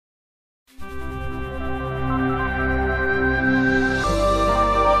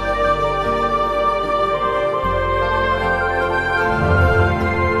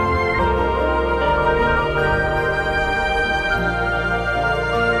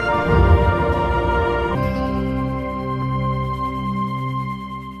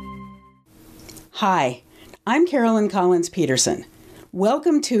Hi, I'm Carolyn Collins Peterson.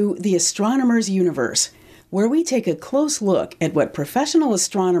 Welcome to the Astronomer's Universe, where we take a close look at what professional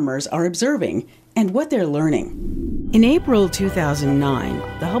astronomers are observing and what they're learning. In April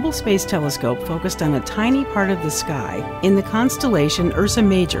 2009, the Hubble Space Telescope focused on a tiny part of the sky in the constellation Ursa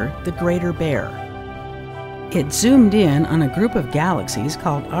Major, the Greater Bear. It zoomed in on a group of galaxies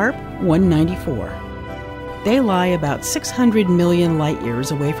called ARP 194. They lie about 600 million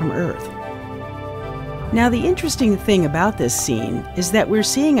light-years away from Earth. Now, the interesting thing about this scene is that we're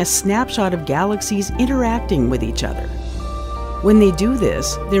seeing a snapshot of galaxies interacting with each other. When they do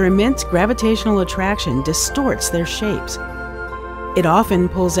this, their immense gravitational attraction distorts their shapes. It often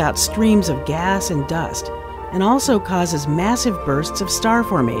pulls out streams of gas and dust, and also causes massive bursts of star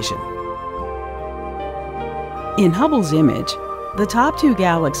formation. In Hubble's image, the top two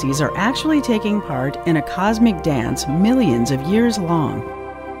galaxies are actually taking part in a cosmic dance millions of years long.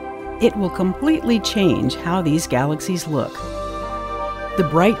 It will completely change how these galaxies look. The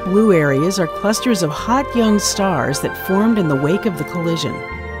bright blue areas are clusters of hot young stars that formed in the wake of the collision.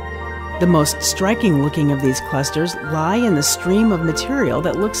 The most striking looking of these clusters lie in the stream of material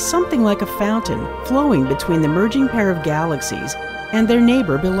that looks something like a fountain flowing between the merging pair of galaxies and their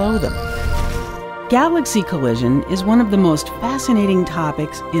neighbor below them. Galaxy collision is one of the most fascinating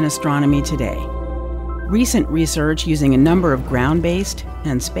topics in astronomy today. Recent research using a number of ground-based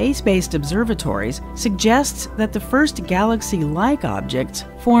and space-based observatories suggests that the first galaxy-like objects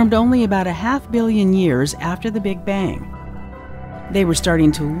formed only about 500 million years after the Big Bang. They were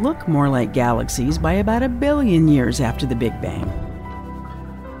starting to look more like galaxies by about 1 billion years after the Big Bang.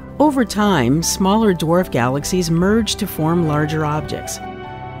 Over time, smaller dwarf galaxies merged to form larger objects.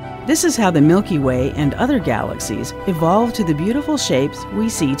 This is how the Milky Way and other galaxies evolved to the beautiful shapes we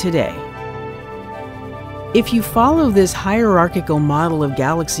see today. If you follow this hierarchical model of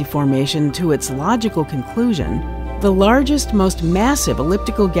galaxy formation to its logical conclusion, the largest, most massive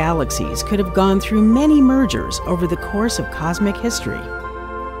elliptical galaxies could have gone through many mergers over the course of cosmic history.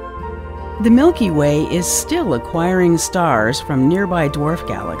 The Milky Way is still acquiring stars from nearby dwarf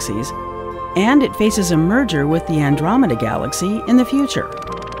galaxies, and it faces a merger with the Andromeda Galaxy in the future.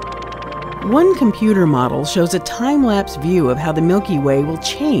 One computer model shows a time-lapse view of how the Milky Way will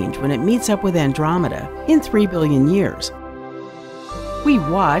change when it meets up with Andromeda in 3 billion years. We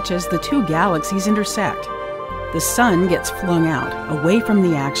watch as the two galaxies intersect. The Sun gets flung out, away from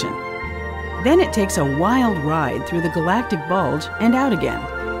the action. Then it takes a wild ride through the galactic bulge and out again,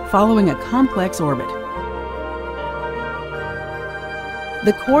 following a complex orbit.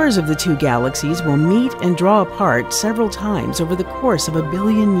 The cores of the two galaxies will meet and draw apart several times over the course of 1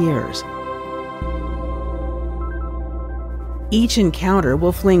 billion years. Each encounter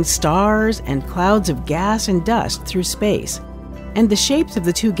will fling stars and clouds of gas and dust through space, and the shapes of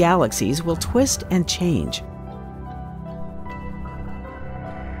the two galaxies will twist and change.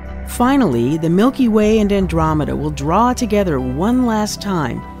 Finally, the Milky Way and Andromeda will draw together one last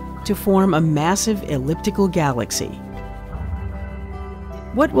time to form a massive elliptical galaxy.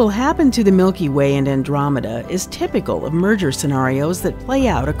 What will happen to the Milky Way and Andromeda is typical of merger scenarios that play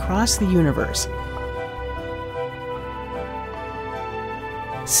out across the universe.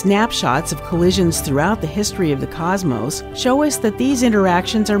 Snapshots of collisions throughout the history of the cosmos show us that these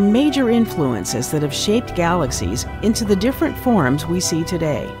interactions are major influences that have shaped galaxies into the different forms we see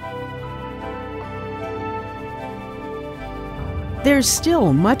today. There's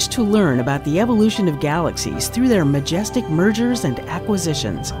still much to learn about the evolution of galaxies through their majestic mergers and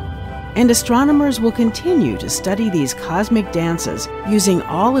acquisitions, and astronomers will continue to study these cosmic dances using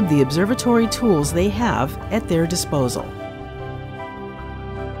all of the observatory tools they have at their disposal.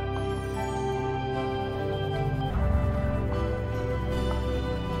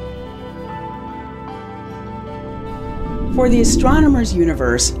 For the Astronomer's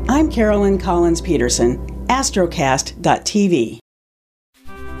Universe, I'm Carolyn Collins Peterson, astrocast.tv.